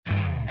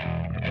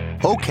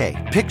Okay,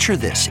 picture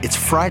this. It's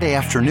Friday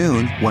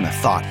afternoon when a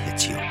thought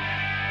hits you.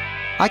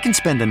 I can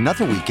spend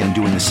another weekend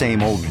doing the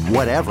same old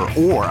whatever,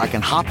 or I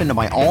can hop into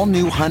my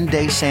all-new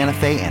Hyundai Santa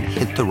Fe and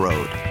hit the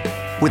road.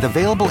 With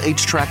available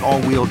H-Track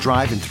all-wheel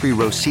drive and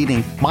 3-row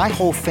seating, my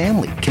whole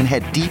family can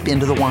head deep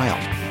into the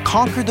wild.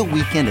 Conquer the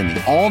weekend in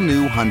the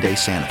all-new Hyundai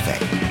Santa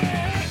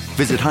Fe.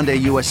 Visit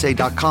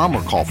HyundaiUSA.com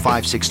or call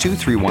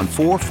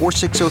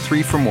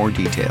 562-314-4603 for more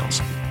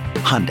details.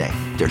 Hyundai,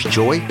 there's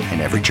joy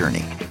in every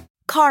journey.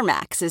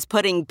 CarMax is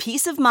putting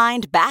peace of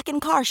mind back in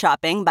car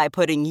shopping by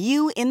putting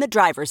you in the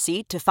driver's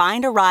seat to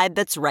find a ride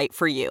that's right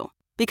for you.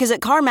 Because at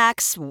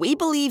CarMax, we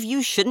believe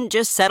you shouldn't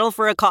just settle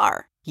for a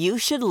car. You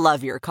should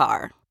love your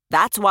car.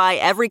 That's why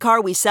every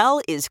car we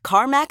sell is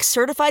CarMax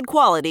certified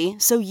quality,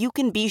 so you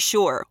can be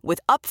sure with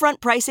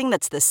upfront pricing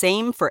that's the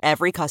same for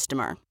every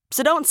customer.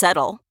 So don't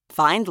settle.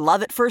 Find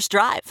love at first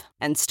drive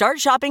and start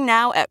shopping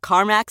now at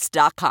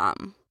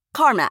CarMax.com.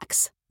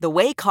 CarMax, the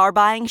way car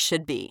buying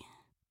should be.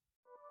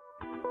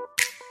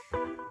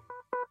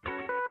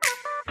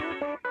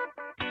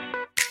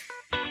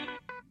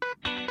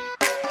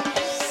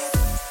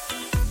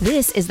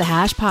 This is the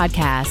Hash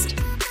Podcast.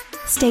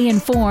 Stay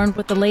informed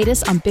with the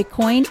latest on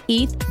Bitcoin,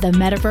 ETH, the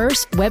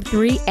metaverse,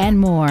 Web3, and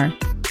more.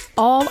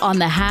 All on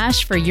the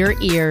Hash for your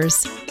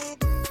ears.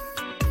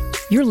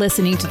 You're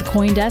listening to the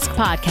CoinDesk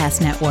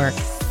Podcast Network.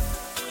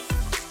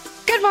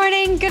 Good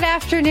morning, good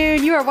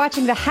afternoon. You are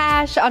watching The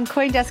Hash on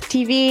CoinDesk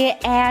TV,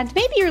 and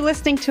maybe you're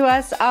listening to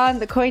us on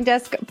the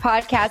CoinDesk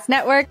Podcast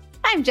Network.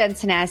 I'm Jen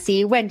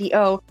Sanasi, Wendy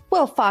O,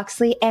 Will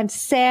Foxley, and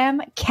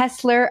Sam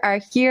Kessler are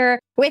here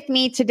with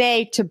me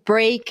today to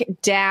break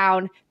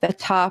down the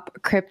top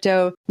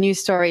crypto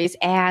news stories.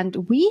 And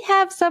we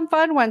have some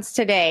fun ones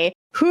today.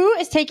 Who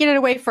is taking it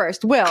away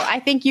first? Will, I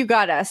think you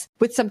got us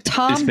with some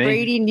Tom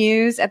Brady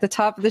news at the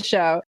top of the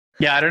show.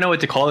 Yeah, I don't know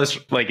what to call this.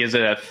 Like, is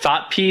it a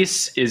thought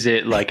piece? Is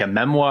it like a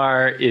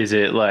memoir? Is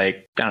it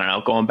like, I don't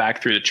know, going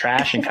back through the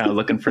trash and kind of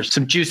looking for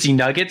some juicy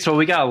nuggets? Well,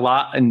 we got a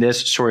lot in this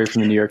story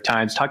from the New York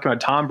Times talking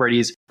about Tom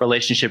Brady's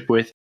relationship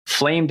with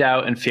flamed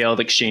out and failed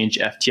exchange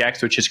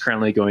FTX, which is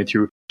currently going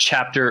through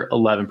Chapter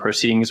 11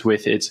 proceedings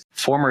with its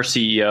former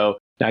CEO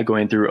now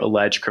going through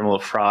alleged criminal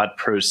fraud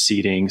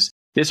proceedings.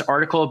 This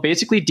article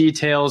basically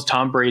details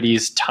Tom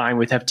Brady's time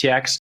with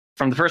FTX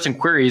from the first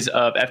inquiries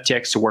of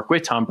FTX to work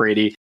with Tom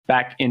Brady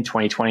back in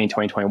 2020 and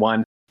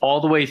 2021, all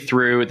the way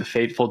through the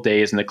fateful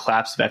days and the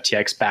collapse of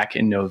FTX back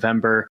in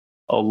November.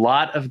 A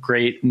lot of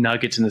great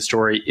nuggets in the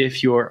story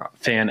if you're a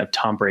fan of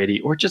Tom Brady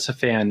or just a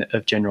fan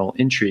of general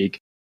intrigue.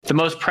 The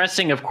most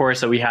pressing, of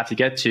course, that we have to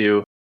get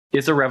to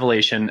is a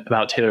revelation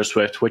about Taylor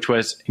Swift, which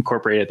was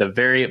incorporated at the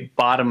very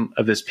bottom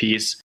of this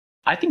piece.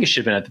 I think it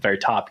should have been at the very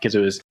top because it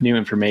was new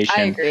information.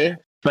 I agree.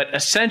 But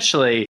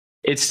essentially,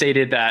 it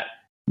stated that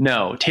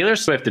no, Taylor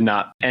Swift did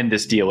not end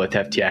this deal with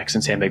FTX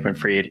and Sam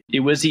Bankman-Fried.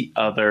 It was the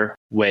other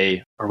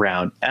way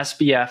around.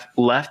 SBF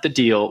left the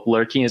deal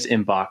lurking in his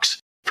inbox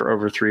for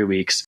over 3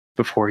 weeks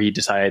before he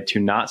decided to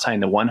not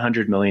sign the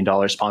 $100 million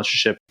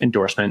sponsorship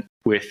endorsement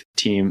with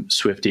Team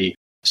Swiftie.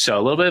 So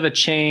a little bit of a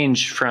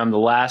change from the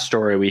last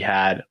story we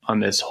had on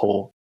this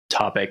whole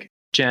topic.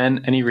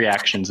 Jen, any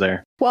reactions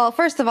there? Well,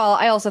 first of all,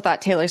 I also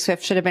thought Taylor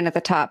Swift should have been at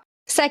the top.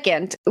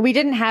 Second, we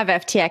didn't have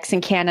FTX in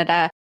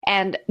Canada.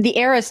 And the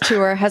Eras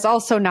Tour has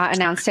also not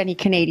announced any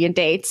Canadian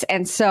dates.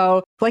 And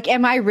so, like,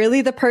 am I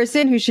really the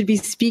person who should be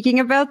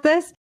speaking about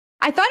this?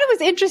 I thought it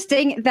was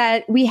interesting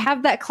that we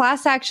have that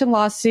class action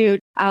lawsuit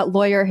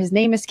lawyer. His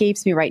name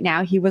escapes me right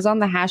now. He was on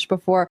the Hash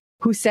before,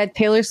 who said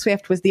Taylor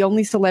Swift was the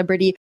only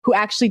celebrity who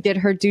actually did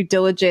her due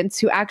diligence,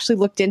 who actually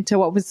looked into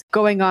what was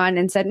going on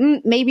and said,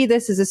 maybe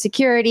this is a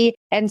security.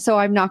 And so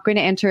I'm not going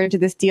to enter into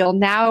this deal.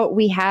 Now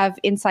we have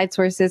inside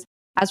sources,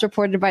 as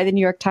reported by the New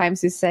York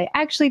Times, who say,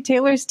 actually,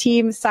 Taylor's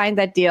team signed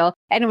that deal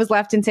and it was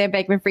left in Sam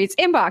Bankman-Fried's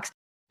inbox.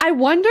 I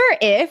wonder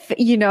if,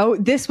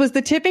 this was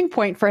the tipping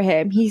point for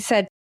him. He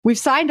said, we've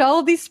signed all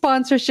of these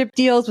sponsorship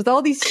deals with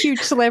all these huge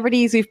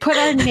celebrities. We've put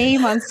our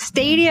name on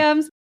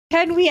stadiums.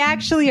 Can we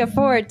actually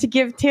afford to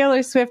give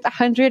Taylor Swift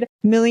 $100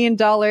 million?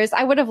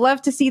 I would have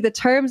loved to see the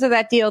terms of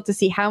that deal, to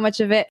see how much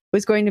of it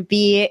was going to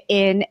be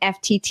in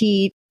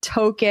FTT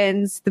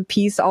tokens. The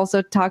piece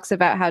also talks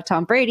about how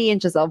Tom Brady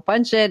and Gisele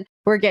Bündchen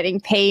were getting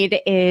paid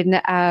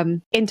in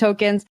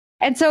tokens.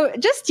 And so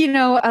just,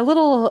 a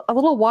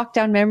little walk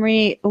down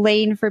memory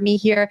lane for me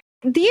here.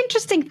 The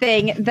interesting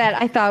thing that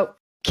I thought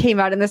came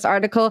out in this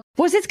article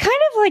was it's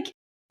kind of like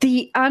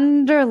the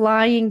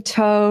underlying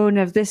tone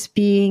of this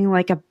being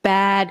like a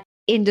bad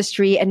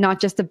industry and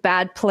not just a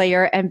bad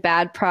player and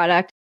bad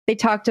product. They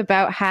talked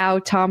about how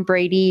Tom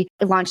Brady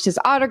launched his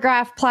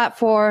autograph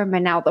platform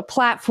and now the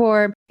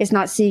platform is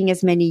not seeing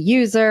as many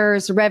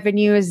users.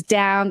 Revenue is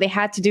down. They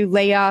had to do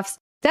layoffs.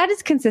 That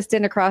is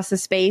consistent across the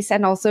space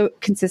and also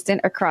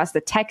consistent across the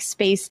tech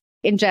space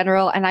in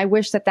general. And I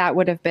wish that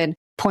would have been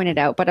pointed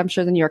out, but I'm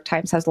sure the New York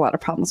Times has a lot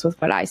of problems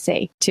with what I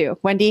say too.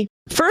 Wendy?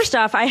 First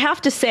off, I have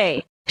to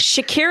say,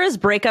 Shakira's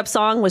breakup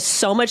song was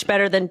so much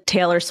better than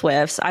Taylor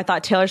Swift's. I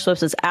thought Taylor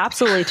Swift's was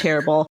absolutely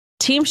terrible.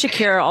 Team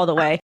Shakira all the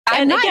way.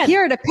 I'm not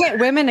here to pit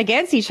women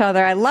against each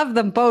other. I love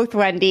them both,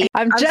 Wendy.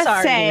 I'm just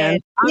sorry, saying. Man.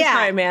 I'm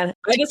sorry, man.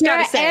 I just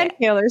gotta say and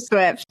Taylor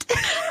Swift.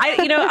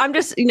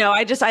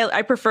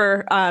 I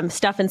prefer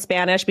stuff in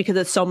Spanish because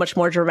it's so much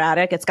more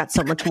dramatic. It's got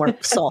so much more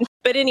soul.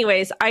 But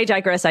anyways, I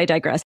digress.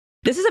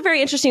 This is a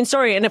very interesting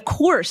story. And of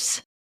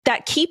course,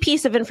 that key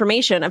piece of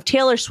information of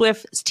Taylor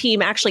Swift's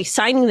team actually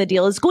signing the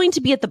deal is going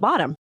to be at the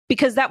bottom,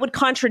 because that would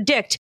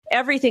contradict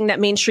everything that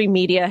mainstream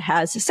media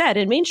has said.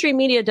 And mainstream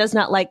media does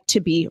not like to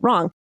be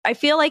wrong. I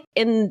feel like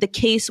in the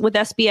case with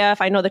SBF,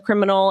 I know the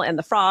criminal and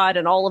the fraud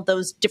and all of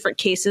those different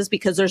cases,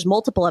 because there's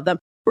multiple of them,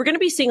 we're going to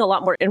be seeing a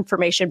lot more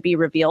information be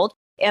revealed.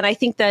 And I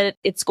think that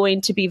it's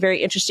going to be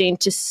very interesting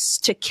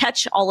to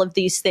catch all of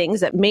these things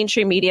that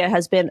mainstream media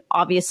has been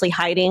obviously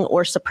hiding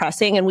or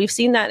suppressing. And we've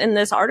seen that in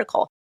this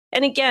article.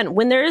 And again,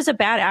 when there is a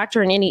bad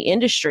actor in any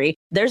industry,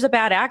 there's a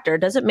bad actor.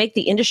 It doesn't make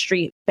the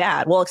industry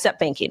bad. Well, except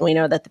banking. We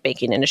know that the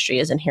banking industry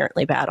is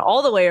inherently bad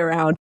all the way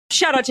around.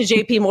 Shout out to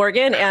JP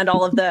Morgan and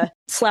all of the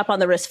slap on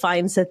the wrist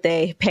fines that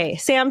they pay.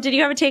 Sam, did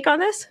you have a take on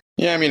this?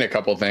 Yeah, I mean, a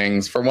couple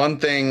things. For one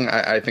thing,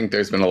 I think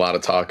there's been a lot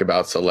of talk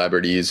about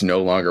celebrities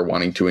no longer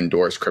wanting to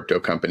endorse crypto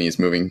companies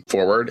moving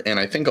forward. And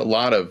I think a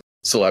lot of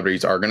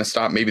celebrities are going to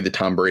stop, maybe the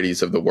Tom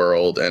Bradys of the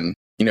world. And,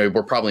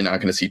 we're probably not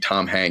going to see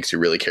Tom Hanks, who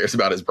really cares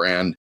about his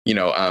brand,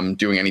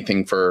 doing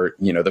anything for,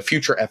 the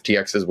future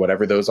FTXs,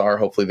 whatever those are.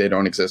 Hopefully they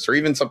don't exist, or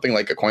even something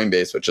like a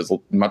Coinbase, which is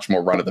much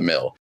more run of the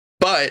mill.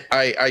 But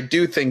I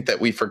do think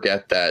that we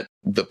forget that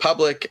the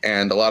public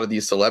and a lot of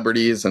these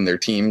celebrities and their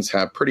teams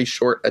have pretty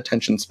short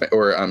attention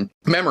or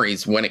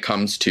memories when it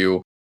comes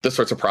to the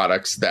sorts of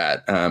products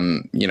that,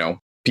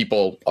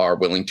 people are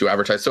willing to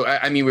advertise. So,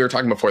 we were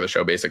talking before the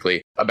show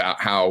basically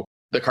about how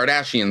the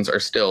Kardashians are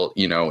still,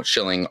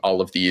 shilling all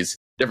of these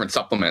different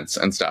supplements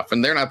and stuff.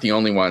 And they're not the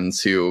only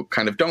ones who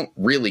kind of don't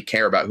really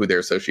care about who they're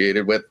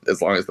associated with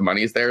as long as the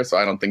money's there. So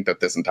I don't think that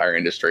this entire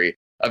industry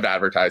of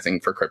advertising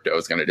for crypto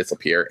is going to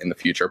disappear in the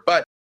future.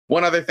 But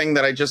one other thing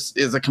that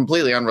is a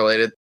completely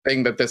unrelated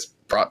thing that this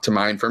brought to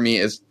mind for me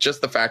is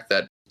just the fact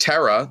that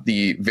Terra,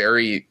 the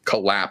very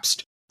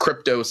collapsed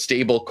crypto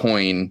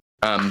stablecoin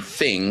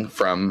thing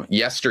from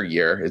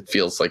yesteryear, it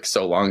feels like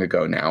so long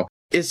ago now,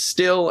 is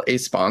still a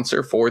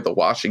sponsor for the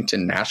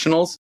Washington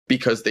Nationals,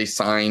 because they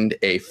signed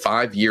a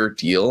 5-year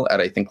deal at,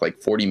 I think,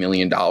 like $40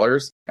 million.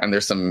 And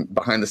there's some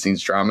behind the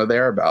scenes drama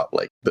there about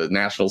like the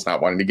Nationals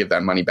not wanting to give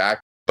that money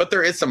back. But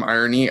there is some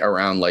irony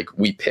around like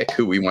we pick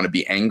who we want to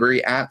be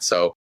angry at.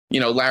 So,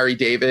 Larry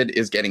David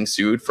is getting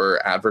sued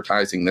for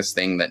advertising this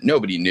thing that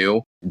nobody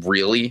knew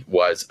really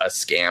was a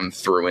scam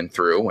through and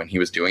through when he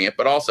was doing it.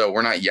 But also,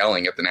 we're not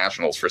yelling at the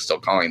Nationals for still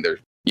calling their,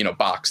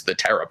 box the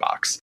Terra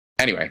box.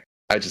 Anyway,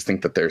 I just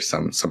think that there's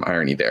some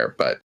irony there.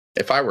 But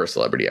if I were a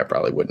celebrity, I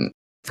probably wouldn't,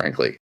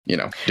 frankly,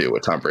 do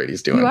what Tom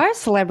Brady's doing. You are a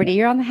celebrity.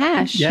 You're on the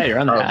hash. Yeah, you're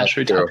on the hash.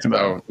 We're talking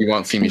about. So you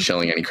won't see me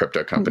shilling any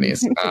crypto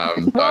companies.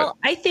 Well,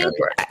 I think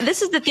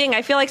this is the thing.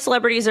 I feel like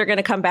celebrities are going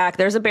to come back.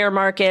 There's a bear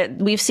market.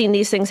 We've seen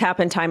these things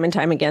happen time and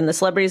time again. The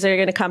celebrities are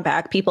going to come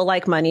back. People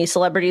like money.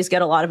 Celebrities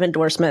get a lot of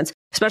endorsements,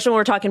 especially when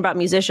we're talking about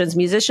musicians.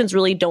 Musicians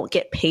really don't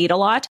get paid a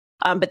lot.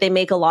 But they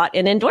make a lot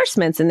in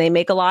endorsements and they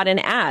make a lot in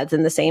ads,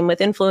 and the same with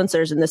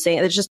influencers, and the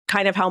same. It's just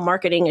kind of how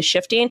marketing is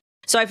shifting.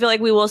 So I feel like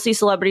we will see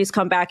celebrities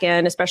come back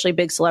in, especially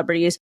big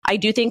celebrities. I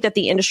do think that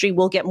the industry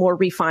will get more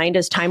refined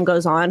as time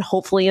goes on.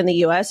 Hopefully in the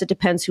US, it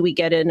depends who we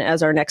get in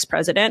as our next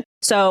president.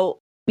 So,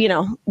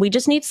 we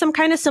just need some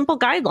kind of simple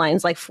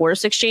guidelines, like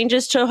force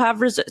exchanges to have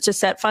to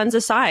set funds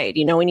aside.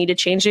 We need to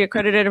change the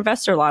accredited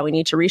investor law. We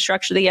need to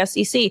restructure the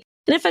SEC.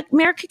 And if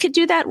America could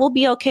do that, we'll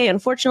be okay.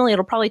 Unfortunately,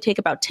 it'll probably take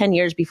about 10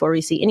 years before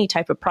we see any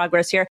type of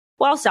progress here,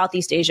 while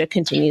Southeast Asia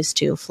continues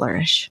to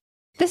flourish.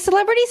 The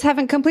celebrities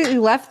haven't completely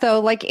left,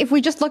 though. Like, if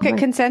we just look at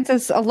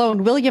consensus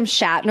alone, William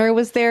Shatner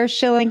was there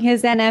shilling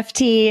his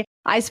NFT.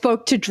 I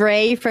spoke to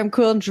Dre from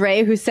Cool and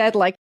Dre, who said,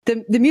 like,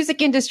 the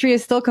music industry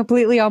is still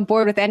completely on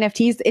board with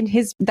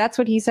NFTs. That's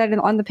what he said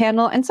on the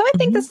panel. And so I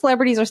think the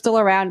celebrities are still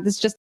around. It's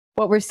just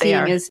what we're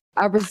seeing is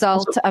a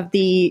result of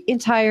the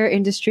entire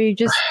industry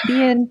just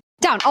being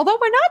down. Although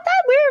we're not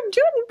that, we're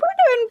doing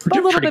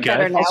a little bit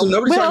better now. Also,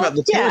 nobody's talking about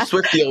the Taylor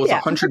Swift deal was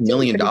 $100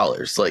 million.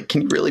 Like,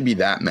 can you really be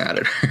that mad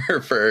at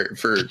her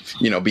for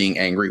being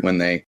angry when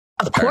they?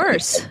 Of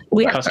course,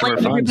 we have to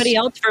blame everybody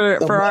else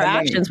for our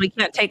actions. We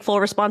can't take full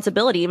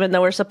responsibility, even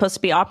though we're supposed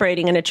to be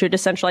operating in a true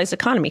decentralized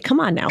economy.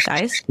 Come on now,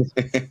 guys.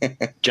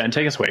 Jen,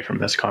 take us away from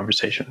this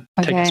conversation.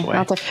 Okay, take us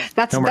away.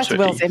 That's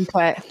Will's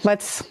input.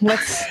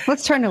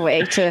 Let's turn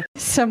away to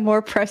some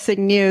more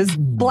pressing news.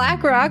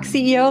 BlackRock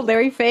CEO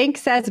Larry Fink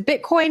says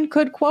Bitcoin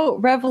could,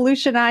 quote,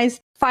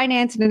 revolutionize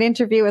finance in an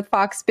interview with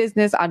Fox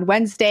Business on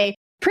Wednesday.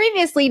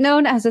 Previously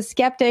known as a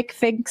skeptic,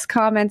 Fink's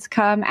comments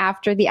come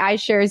after the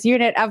iShares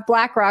unit of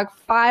BlackRock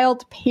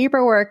filed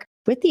paperwork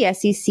with the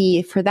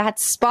SEC for that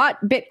spot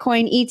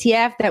Bitcoin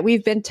ETF that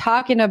we've been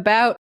talking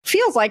about.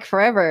 Feels like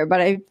forever,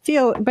 but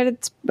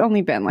it's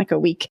only been like a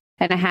week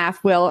and a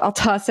half. Will, I'll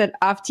toss it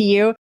off to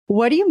you.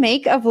 What do you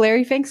make of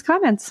Larry Fink's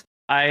comments?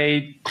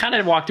 I kind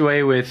of walked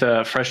away with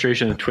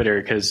frustration on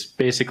Twitter because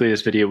basically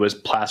this video was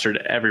plastered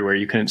everywhere.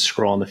 You couldn't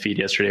scroll on the feed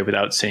yesterday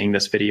without seeing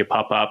this video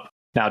pop up.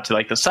 Now, to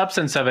like the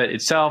substance of it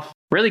itself,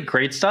 really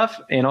great stuff,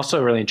 and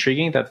also really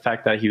intriguing that the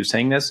fact that he was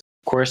saying this.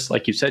 Of course,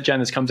 like you said, Jen,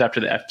 this comes after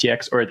the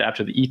FTX or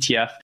after the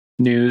ETF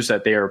news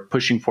that they are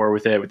pushing forward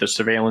with it with the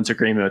surveillance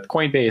agreement with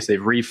Coinbase. They've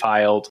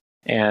refiled,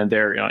 and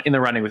they're in the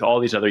running with all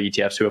these other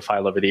ETFs who have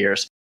filed over the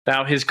years.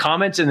 Now, his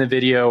comments in the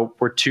video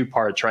were two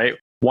parts, right?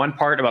 One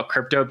part about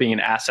crypto being an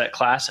asset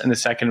class, and the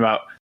second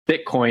about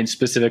Bitcoin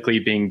specifically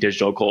being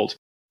digital gold.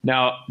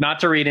 Now,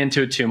 not to read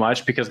into it too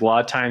much, because a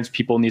lot of times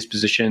people in these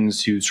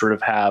positions who sort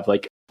of have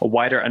like a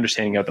wider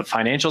understanding of the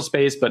financial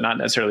space, but not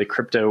necessarily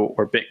crypto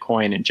or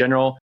Bitcoin in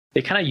general,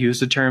 they kind of use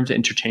the terms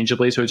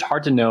interchangeably. So it's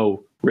hard to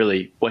know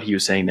really what he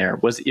was saying there.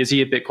 Is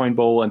he a Bitcoin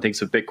bull and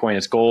thinks of Bitcoin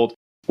as gold?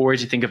 Or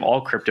does he think of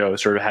all crypto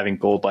sort of having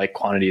gold-like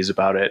quantities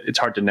about it? It's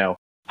hard to know.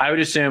 I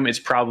would assume it's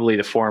probably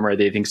the former.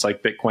 They think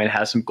like Bitcoin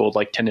has some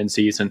gold-like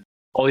tendencies, and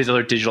all these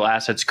other digital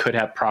assets could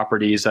have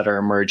properties that are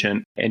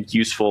emergent and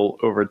useful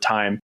over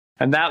time.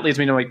 And that leads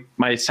me to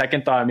my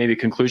second thought, maybe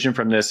conclusion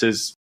from this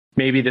is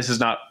maybe this is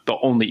not the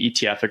only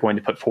ETF they're going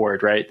to put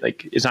forward, right?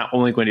 Like it's not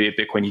only going to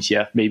be a Bitcoin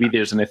ETF. Maybe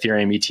there's an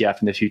Ethereum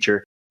ETF in the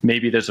future.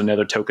 Maybe there's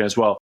another token as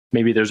well.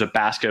 Maybe there's a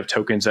basket of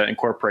tokens that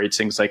incorporates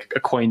things like a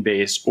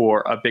Coinbase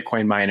or a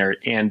Bitcoin miner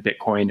and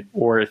Bitcoin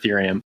or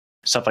Ethereum,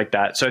 stuff like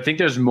that. So I think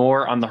there's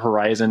more on the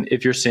horizon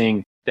if you're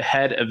seeing the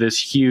head of this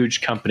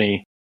huge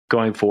company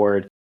going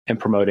forward and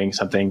promoting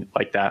something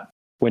like that.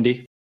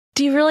 Wendy?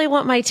 Do you really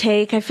want my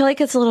take? I feel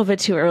like it's a little bit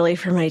too early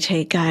for my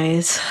take,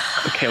 guys.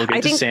 Okay, we'll give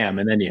it to Sam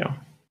and then you.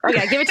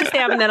 Okay, give it to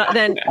Sam and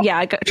then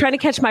trying to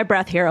catch my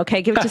breath here.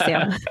 Okay, give it to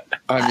Sam.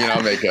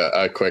 I'll make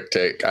a quick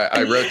take.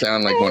 I wrote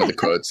down like one of the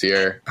quotes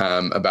here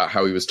about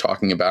how he was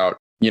talking about,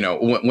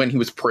 when he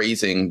was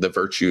praising the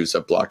virtues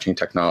of blockchain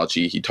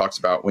technology, he talks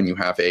about when you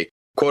have a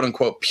quote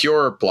unquote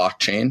pure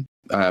blockchain.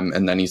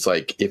 And then he's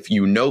like, if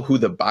you know who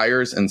the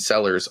buyers and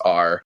sellers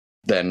are,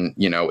 then,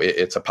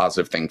 it's a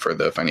positive thing for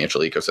the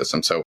financial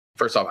ecosystem. So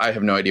first off, I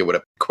have no idea what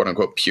a quote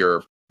unquote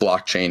pure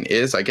blockchain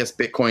is. I guess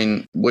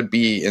Bitcoin would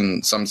be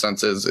in some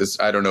senses.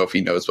 I don't know if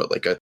he knows what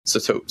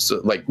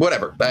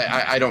whatever.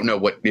 I don't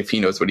know if he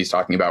knows what he's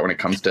talking about when it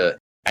comes to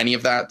any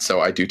of that.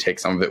 So I do take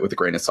some of it with a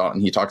grain of salt.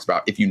 And he talks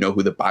about if you know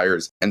who the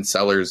buyers and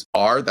sellers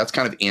are, that's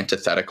kind of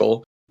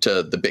antithetical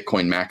to the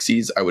Bitcoin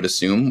maxis, I would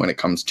assume, when it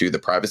comes to the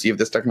privacy of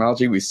this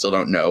technology. We still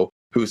don't know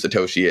who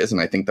Satoshi is. And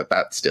I think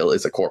that still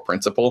is a core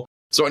principle.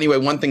 So anyway,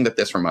 one thing that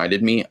this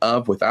reminded me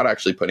of, without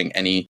actually putting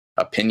any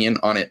opinion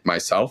on it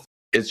myself,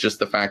 is just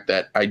the fact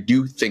that I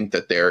do think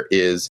that there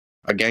is,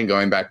 again,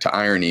 going back to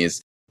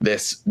ironies,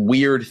 this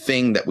weird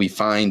thing that we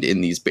find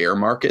in these bear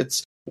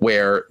markets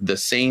where the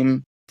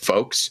same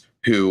folks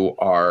who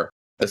are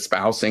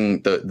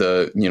espousing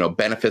the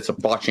benefits of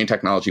blockchain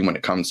technology when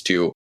it comes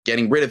to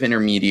getting rid of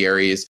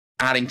intermediaries,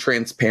 adding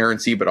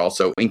transparency, but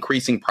also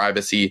increasing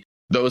privacy,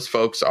 those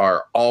folks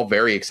are all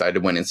very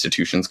excited when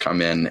institutions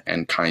come in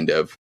and kind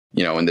of,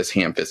 in this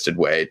ham-fisted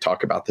way,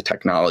 talk about the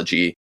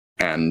technology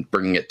and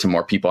bringing it to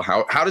more people.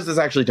 How does this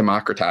actually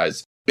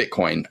democratize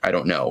Bitcoin? I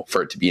don't know,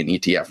 for it to be an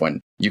ETF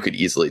when you could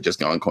easily just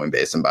go on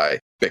Coinbase and buy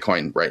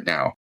Bitcoin right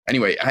now.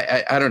 Anyway,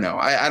 I don't know.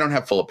 I don't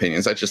have full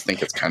opinions. I just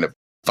think it's kind of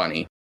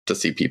funny to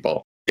see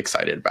people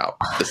excited about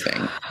this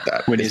thing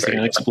that when is going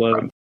to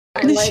explode.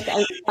 I'm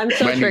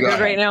so triggered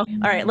right now.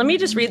 All right, let me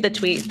just read the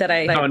tweet that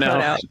I put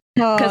out.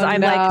 Because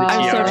I'm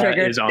so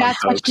triggered.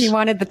 That's what you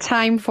wanted the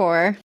time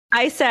for.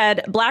 I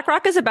said,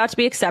 BlackRock is about to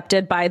be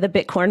accepted by the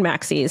Bitcoin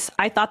maxis.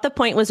 I thought the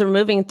point was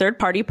removing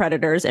third-party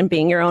predators and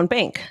being your own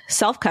bank.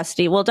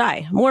 Self-custody will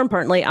die. More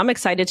importantly, I'm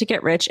excited to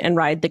get rich and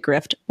ride the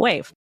grift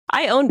wave.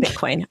 I own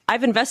Bitcoin.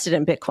 I've invested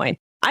in Bitcoin.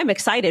 I'm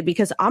excited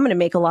because I'm going to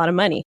make a lot of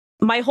money.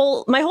 My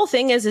whole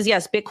thing is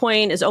yes,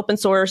 Bitcoin is open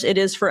source. It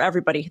is for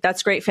everybody.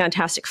 That's great.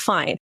 Fantastic.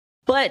 Fine.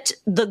 But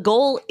the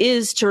goal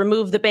is to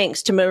remove the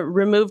banks, to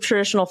remove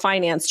traditional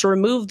finance, to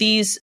remove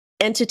these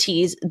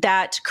entities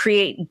that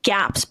create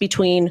gaps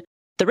between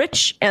the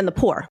rich and the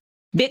poor.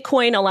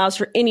 Bitcoin allows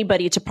for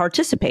anybody to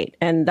participate,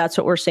 and that's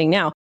what we're seeing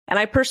now. And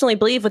I personally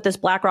believe with this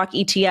BlackRock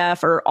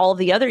ETF or all of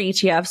the other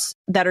ETFs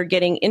that are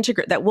getting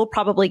integrated, that will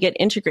probably get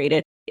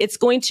integrated, it's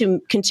going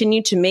to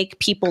continue to make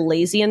people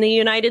lazy in the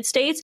United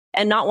States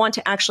and not want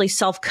to actually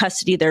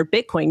self-custody their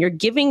Bitcoin. You're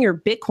giving your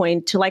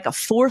Bitcoin to like a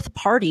fourth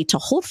party to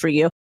hold for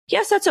you.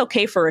 Yes, that's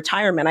okay for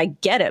retirement. I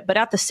get it. But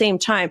at the same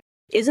time,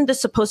 isn't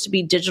this supposed to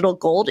be digital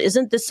gold?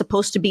 Isn't this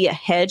supposed to be a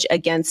hedge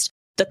against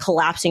the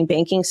collapsing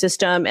banking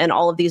system and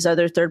all of these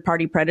other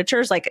third-party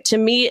predators? Like, to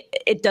me,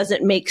 it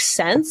doesn't make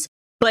sense.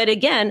 But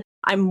again,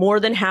 I'm more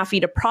than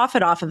happy to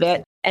profit off of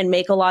it and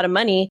make a lot of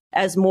money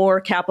as more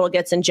capital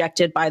gets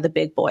injected by the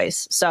big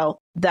boys. So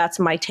that's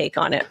my take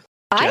on it.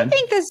 I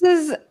think this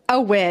is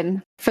a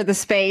win for the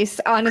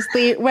space,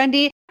 honestly.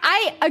 Wendy,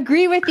 I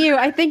agree with you.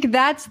 I think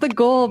that's the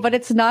goal, but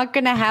it's not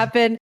going to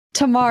happen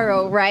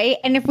tomorrow, right?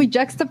 And if we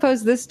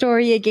juxtapose this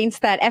story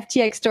against that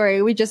FTX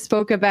story we just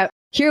spoke about,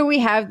 here we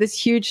have this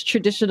huge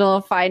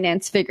traditional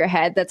finance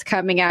figurehead that's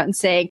coming out and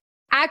saying,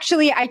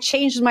 actually, I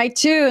changed my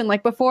tune.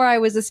 Like before I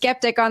was a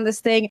skeptic on this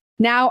thing.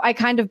 Now I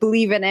kind of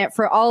believe in it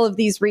for all of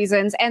these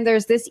reasons. And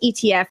there's this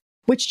ETF,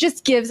 which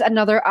just gives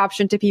another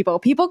option to people.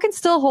 People can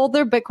still hold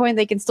their Bitcoin.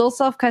 They can still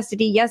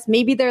self-custody. Yes,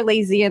 maybe they're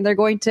lazy and they're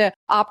going to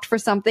opt for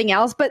something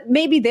else, but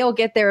maybe they'll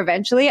get there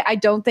eventually. I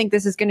don't think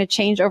this is going to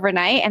change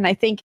overnight. And I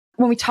think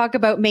when we talk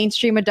about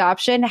mainstream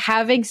adoption,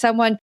 having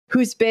someone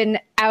who's been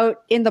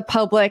out in the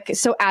public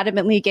so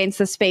adamantly against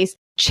the space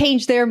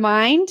change their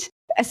mind,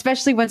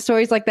 especially when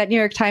stories like that New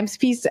York Times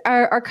piece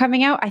are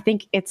coming out, I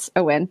think it's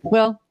a win.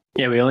 Will?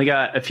 Yeah, we only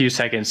got a few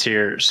seconds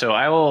here. So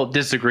I will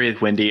disagree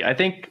with Wendy. I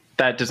think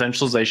that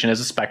decentralization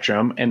is a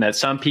spectrum and that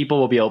some people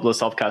will be able to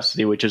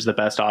self-custody, which is the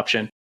best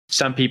option.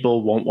 Some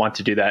people won't want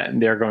to do that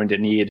and they're going to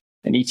need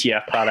an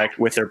ETF product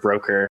with their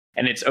broker.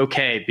 And it's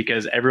okay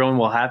because everyone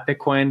will have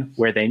Bitcoin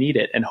where they need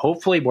it. And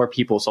hopefully more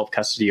people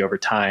self-custody over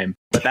time.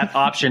 But that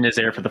option is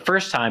there for the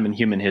first time in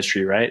human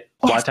history, right?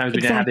 A lot of times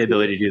we didn't have the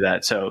ability to do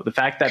that. So the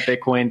fact that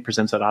Bitcoin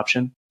presents that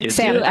option is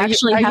Sam, good. are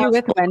you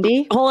with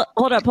Wendy?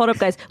 Hold up,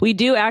 guys. We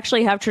do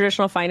actually have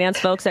traditional finance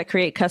folks that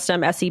create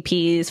custom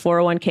SEPs,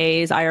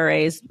 401ks,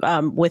 IRAs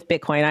with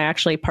Bitcoin. I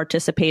actually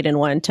participate in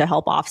one to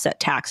help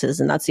offset taxes.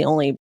 And that's the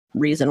only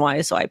reason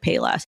why, so I pay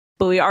less.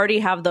 But we already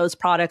have those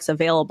products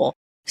available.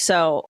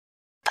 So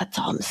that's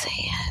all I'm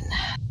saying.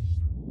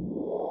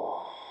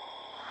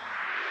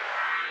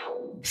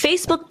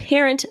 Facebook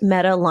parent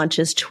Meta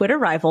launches Twitter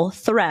rival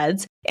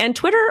Threads, and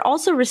Twitter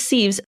also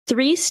receives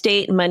 3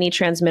 state money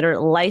transmitter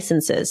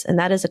licenses, and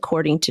that is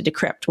according to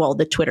Decrypt, well,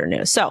 the Twitter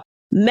news. So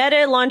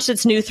Meta launched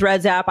its new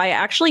Threads app. I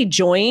actually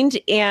joined,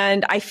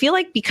 and I feel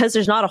like because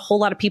there's not a whole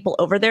lot of people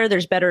over there,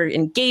 there's better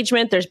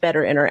engagement, there's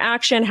better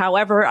interaction.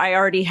 However, I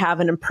already have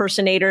an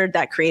impersonator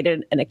that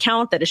created an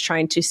account that is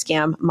trying to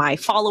scam my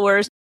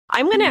followers.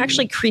 I'm going to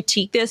actually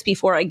critique this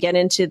before I get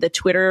into the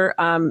Twitter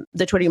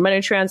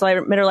money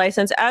transmitter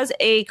license. As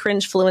a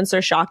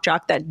cringe-fluencer shock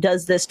jock that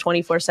does this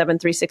 24/7,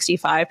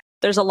 365,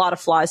 there's a lot of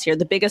flaws here.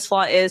 The biggest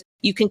flaw is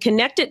you can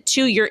connect it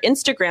to your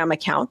Instagram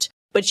account,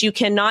 but you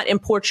cannot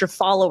import your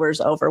followers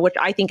over, which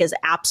I think is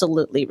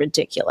absolutely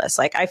ridiculous.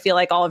 Like, I feel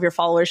like all of your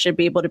followers should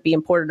be able to be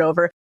imported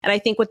over. And I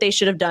think what they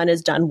should have done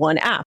is done one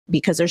app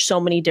because there's so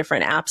many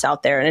different apps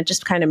out there and it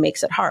just kind of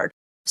makes it hard.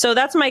 So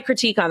that's my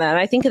critique on that. And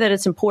I think that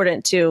it's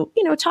important to,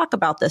 talk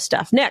about this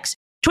stuff. Next,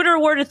 Twitter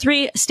awarded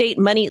 3 state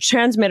money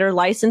transmitter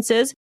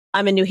licenses.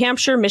 I'm in New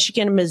Hampshire,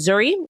 Michigan,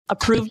 Missouri,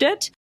 approved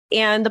it.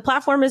 And the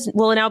platform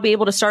will now be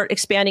able to start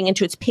expanding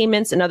into its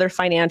payments and other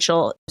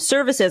financial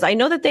services. I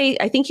know that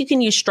I think you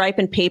can use Stripe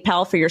and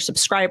PayPal for your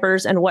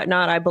subscribers and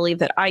whatnot. I believe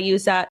that I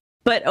use that.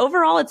 But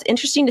overall, it's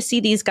interesting to see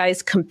these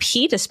guys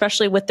compete,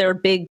 especially with their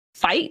big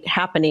fight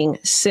happening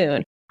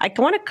soon. I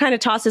want to kind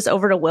of toss this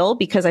over to Will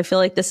because I feel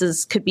like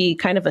this could be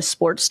kind of a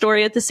sports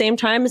story at the same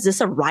time. Is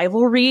this a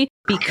rivalry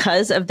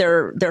because of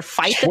their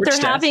fight that they're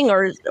having,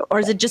 or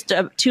is it just 2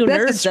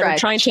 nerds that are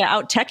trying to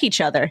out tech each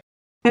other?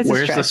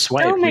 Where's the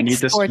swipe? Don't we make need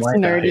the sports swipe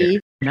nerdy.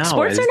 No,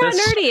 sports are not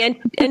nerdy,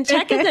 and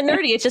tech isn't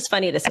nerdy. It's just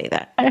funny to say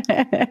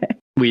that.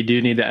 We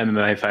do need the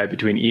MMA fight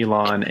between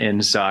Elon and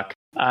Zuck.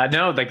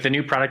 No, like the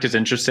new product is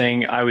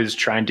interesting. I was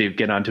trying to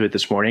get onto it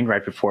this morning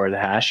right before the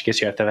hash. I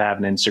guess you have to have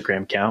an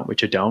Instagram account,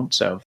 which I don't.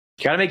 So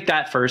you got to make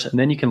that first and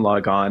then you can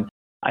log on.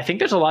 I think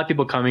there's a lot of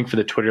people coming for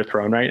the Twitter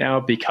throne right now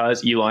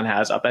because Elon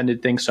has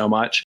upended things so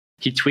much.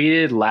 He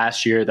tweeted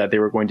last year that they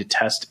were going to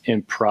test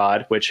in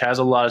prod, which has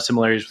a lot of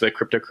similarities with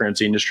the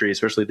cryptocurrency industry,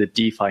 especially the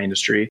DeFi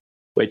industry,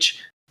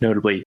 which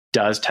notably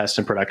does test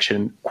in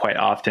production quite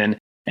often.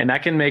 And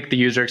that can make the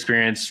user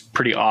experience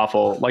pretty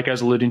awful. Like I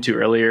was alluding to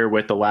earlier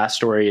with the last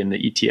story in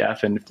the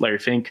ETF and Larry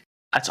Fink,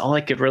 that's all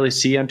I could really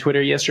see on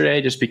Twitter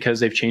yesterday, just because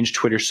they've changed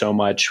Twitter so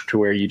much to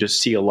where you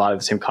just see a lot of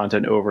the same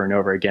content over and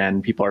over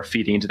again. People are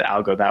feeding into the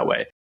algo that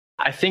way.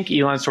 I think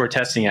Elon's sort of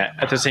testing it.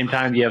 At the same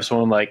time, you have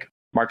someone like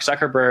Mark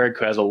Zuckerberg,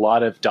 who has a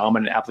lot of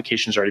dominant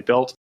applications already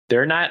built.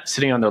 They're not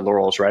sitting on their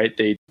laurels, right?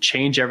 They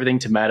changed everything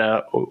to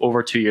Meta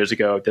over 2 years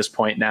ago at this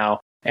point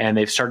now. And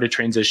they've started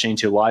transitioning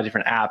to a lot of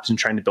different apps and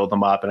trying to build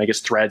them up. And I guess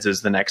Threads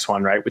is the next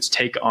one, right? Which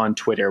take on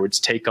Twitter,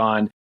 which take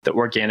on the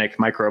organic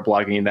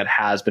microblogging that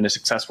has been a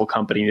successful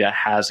company that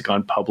has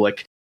gone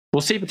public.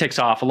 We'll see if it takes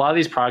off. A lot of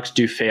these products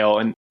do fail.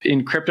 And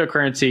in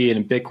cryptocurrency and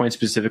in Bitcoin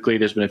specifically,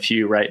 there's been a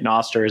few, right?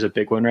 Nostr is a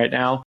big one right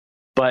now.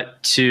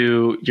 But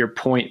to your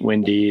point,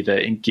 Wendy,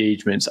 the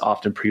engagement's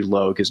often pretty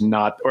low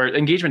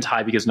engagement's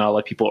high because not a lot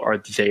of people are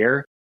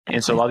there.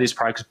 And so a lot of these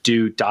products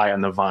do die on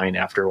the vine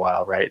after a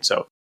while, right?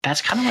 So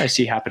that's kind of what I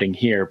see happening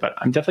here, but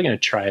I'm definitely going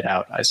to try it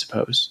out, I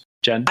suppose.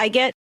 Jen?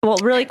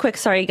 Really quick,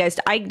 sorry guys.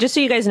 Just so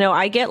you guys know,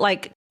 I get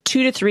like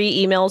 2 to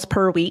 3 emails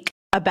per week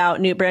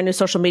about brand new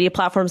social media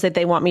platforms that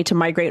they want me to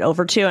migrate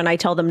over to. And I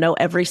tell them no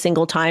every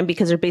single time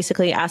because they're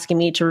basically asking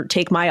me to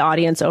take my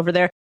audience over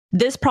there.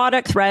 This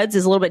product, Threads,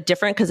 is a little bit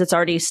different because it's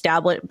already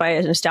established by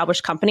an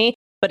established company.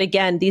 But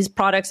again, these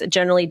products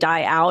generally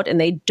die out and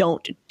they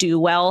don't do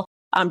well,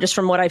 just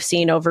from what I've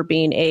seen over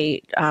being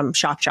a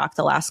shock jock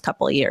the last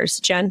couple of years.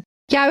 Jen?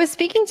 Yeah, I was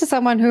speaking to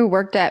someone who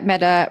worked at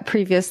Meta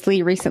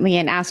recently,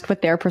 and asked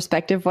what their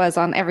perspective was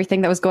on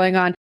everything that was going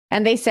on.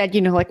 And they said,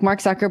 like Mark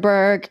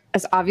Zuckerberg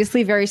is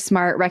obviously very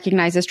smart,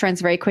 recognizes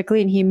trends very quickly,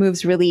 and he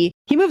moves really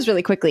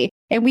quickly.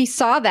 And we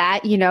saw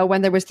that,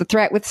 when there was the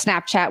threat with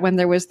Snapchat, when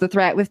there was the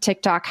threat with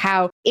TikTok,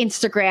 how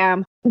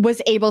Instagram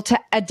was able to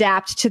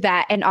adapt to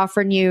that and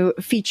offer new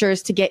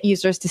features to get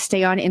users to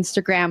stay on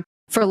Instagram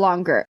for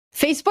longer.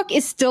 Facebook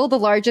is still the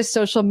largest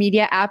social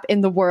media app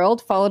in the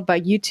world, followed by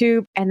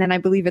YouTube. And then I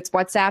believe it's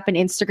WhatsApp and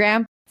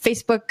Instagram.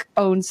 Facebook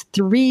owns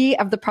 3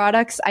 of the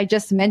products I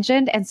just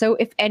mentioned. And so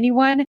if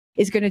anyone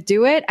is going to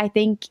do it, I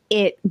think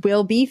it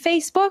will be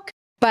Facebook.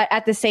 But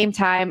at the same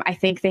time, I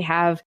think they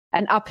have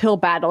an uphill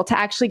battle to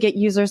actually get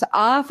users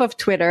off of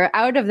Twitter,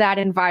 out of that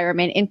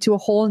environment, into a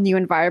whole new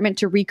environment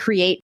to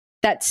recreate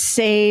that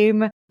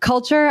same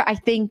culture. I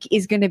think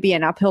is going to be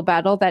an uphill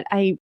battle that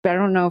I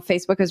don't know if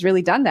Facebook has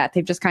really done that.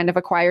 They've just kind of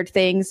acquired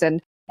things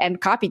and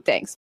copied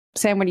things.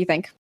 Sam, what do you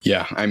think?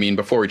 Yeah, I mean,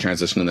 before we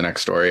transition to the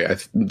next story,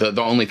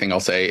 the only thing I'll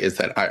say is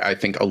that I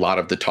think a lot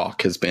of the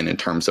talk has been in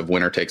terms of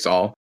winner takes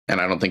all. And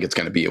I don't think it's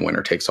going to be a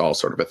winner takes all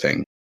sort of a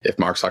thing. If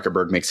Mark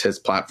Zuckerberg makes his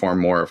platform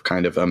more of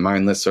kind of a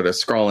mindless sort of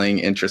scrolling,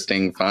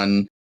 interesting,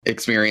 fun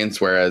experience,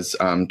 whereas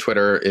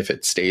Twitter, if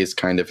it stays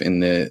kind of in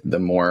the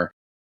more,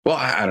 well,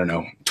 I don't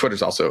know.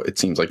 Twitter's also, it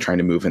seems like, trying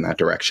to move in that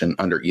direction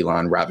under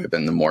Elon rather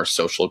than the more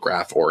social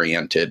graph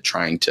oriented,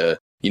 trying to,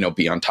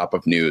 be on top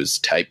of news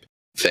type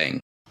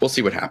thing. We'll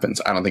see what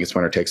happens. I don't think it's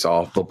winner takes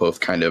all. They'll both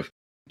kind of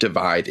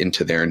divide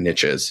into their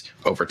niches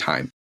over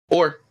time,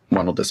 or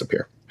one will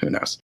disappear. Who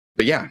knows?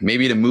 But yeah,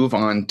 maybe to move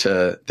on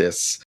to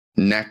this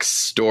next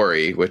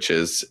story, which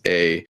is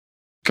a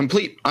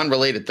complete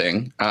unrelated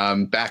thing,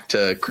 back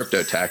to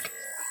crypto tech.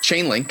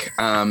 Chainlink,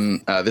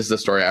 this is a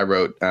story I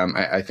wrote.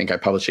 I think I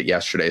published it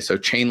yesterday. So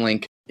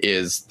Chainlink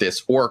is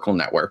this Oracle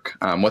network.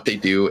 What they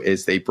do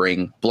is they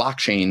bring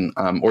blockchain,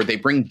 or they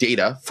bring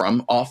data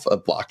from off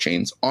of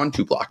blockchains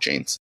onto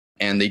blockchains.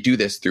 And they do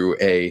this through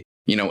an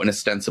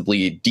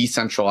ostensibly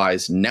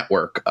decentralized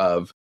network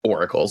of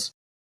oracles.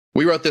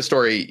 We wrote this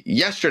story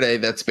yesterday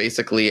that's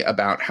basically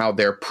about how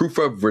their proof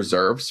of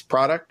reserves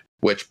product,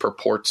 which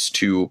purports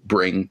to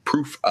bring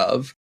proof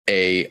of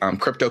a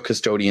crypto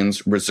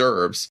custodian's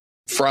reserves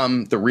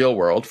from the real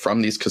world,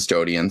 from these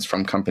custodians,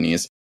 from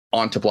companies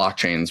onto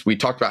blockchains. We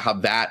talked about how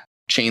that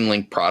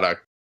Chainlink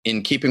product,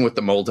 in keeping with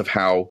the mold of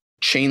how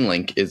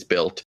Chainlink is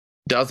built,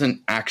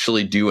 doesn't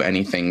actually do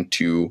anything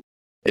to,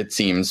 it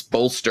seems,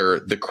 bolster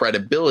the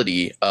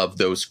credibility of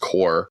those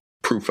core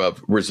proof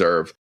of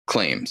reserve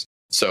claims.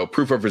 So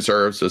proof of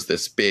reserves was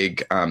this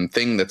big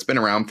thing that's been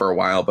around for a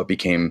while, but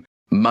became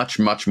much,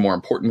 much more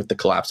important with the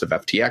collapse of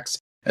FTX,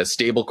 as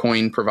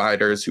stablecoin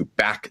providers who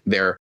back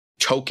their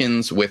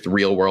tokens with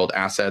real world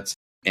assets,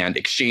 and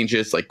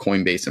exchanges like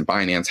Coinbase and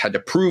Binance had to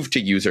prove to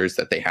users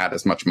that they had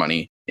as much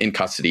money in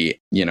custody,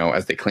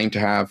 as they claim to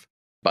have.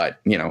 But,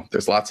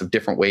 there's lots of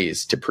different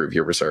ways to prove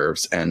your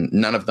reserves, and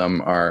none of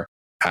them are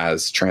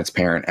as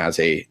transparent as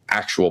a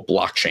actual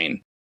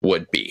blockchain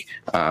would be.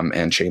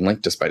 And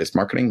Chainlink, despite its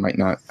marketing, might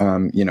not,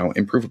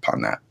 improve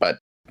upon that. But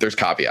there's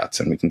caveats,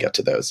 and we can get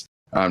to those.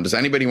 Does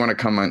anybody want to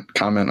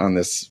comment on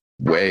this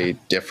way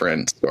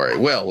different story?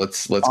 Will,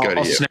 let's go to you.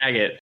 I'll snag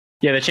it.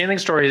 Yeah, the Chainlink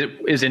story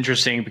is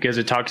interesting because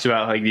it talks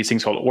about like these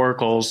things called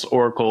oracles.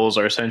 Oracles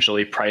are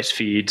essentially price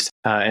feeds,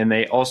 and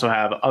they also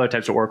have other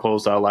types of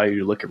oracles that allow you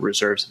to look at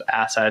reserves of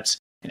assets.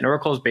 And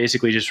oracles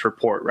basically just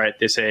report, right?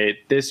 They say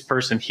this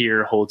person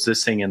here holds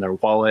this thing in their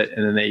wallet,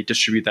 and then they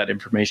distribute that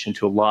information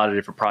to a lot of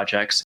different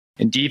projects.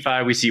 In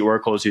DeFi, we see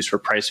oracles used for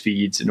price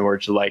feeds in order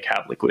to like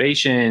have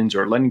liquidations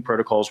or lending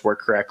protocols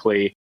work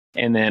correctly.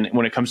 And then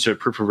when it comes to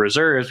proof of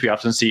reserves, we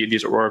often see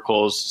these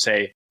oracles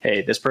say,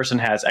 hey, this person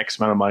has X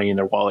amount of money in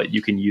their wallet.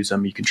 You can use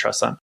them. You can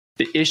trust them.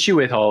 The issue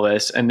with all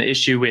this, and the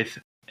issue with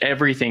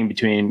everything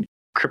between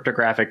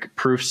cryptographic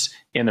proofs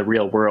in the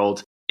real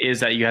world, is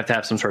that you have to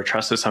have some sort of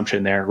trust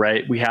assumption there,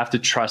 right? We have to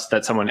trust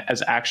that someone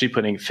is actually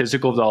putting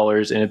physical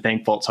dollars in a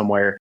bank vault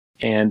somewhere,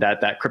 and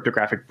that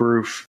cryptographic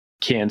proof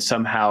can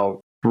somehow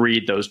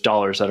read those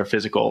dollars that are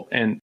physical.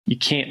 And you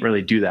can't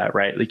really do that,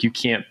 right? Like you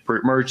can't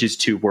merge these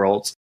two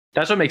worlds.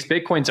 That's what makes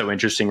Bitcoin so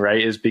interesting,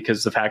 right? Is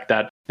because the fact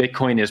that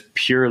Bitcoin is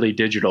purely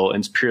digital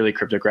and it's purely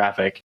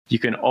cryptographic. You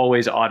can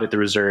always audit the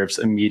reserves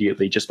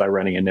immediately just by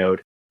running a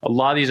node. A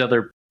lot of these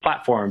other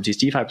platforms, these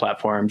DeFi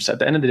platforms, at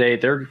the end of the day,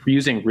 they're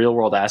using real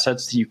world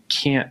assets that you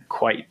can't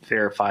quite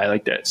verify.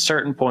 Like at a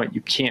certain point,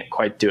 you can't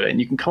quite do it. And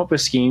you can come up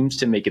with schemes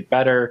to make it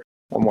better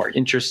or more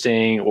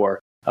interesting or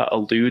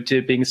allude to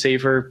it being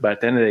safer. But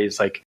at the end of the day, it's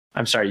like,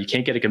 I'm sorry, you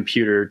can't get a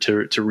computer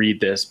to read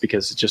this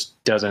because it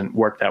just doesn't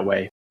work that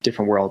way.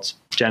 Different worlds.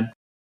 Jen?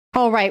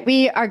 All right,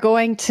 we are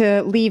going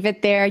to leave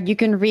it there. You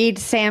can read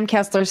Sam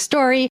Kessler's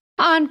story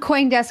on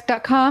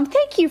CoinDesk.com.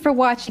 Thank you for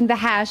watching The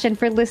Hash and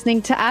for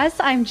listening to us.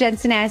 I'm Jen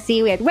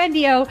Sanasi. We had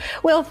Wendy O,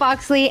 Will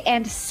Foxley,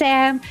 and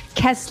Sam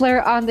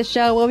Kessler on the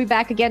show. We'll be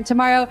back again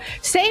tomorrow.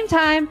 Same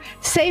time,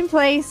 same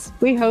place.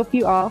 We hope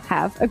you all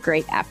have a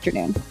great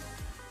afternoon.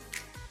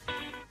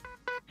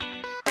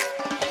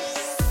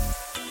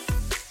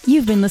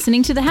 You've been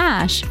listening to The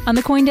Hash on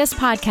the CoinDesk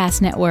Podcast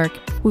Network.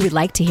 We would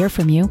like to hear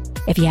from you.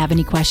 If you have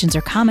any questions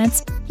or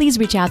comments, please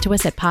reach out to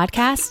us at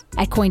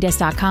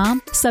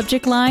podcasts@coindesk.com,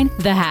 subject line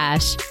The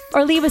Hash,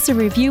 or leave us a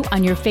review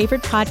on your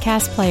favorite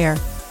podcast player.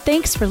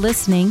 Thanks for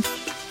listening.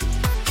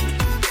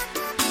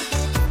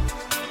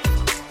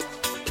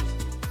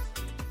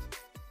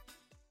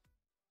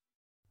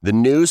 The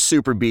new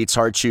Super Beats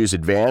Heart Chews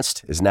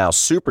Advanced is now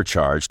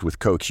supercharged with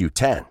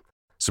CoQ10.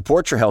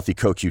 Support your healthy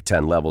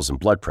CoQ10 levels and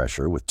blood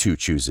pressure with 2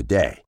 chews a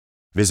day.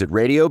 Visit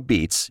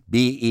RadioBeats,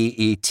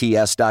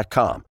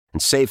 BEETS.com,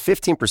 and save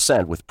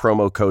 15% with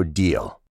promo code DEAL.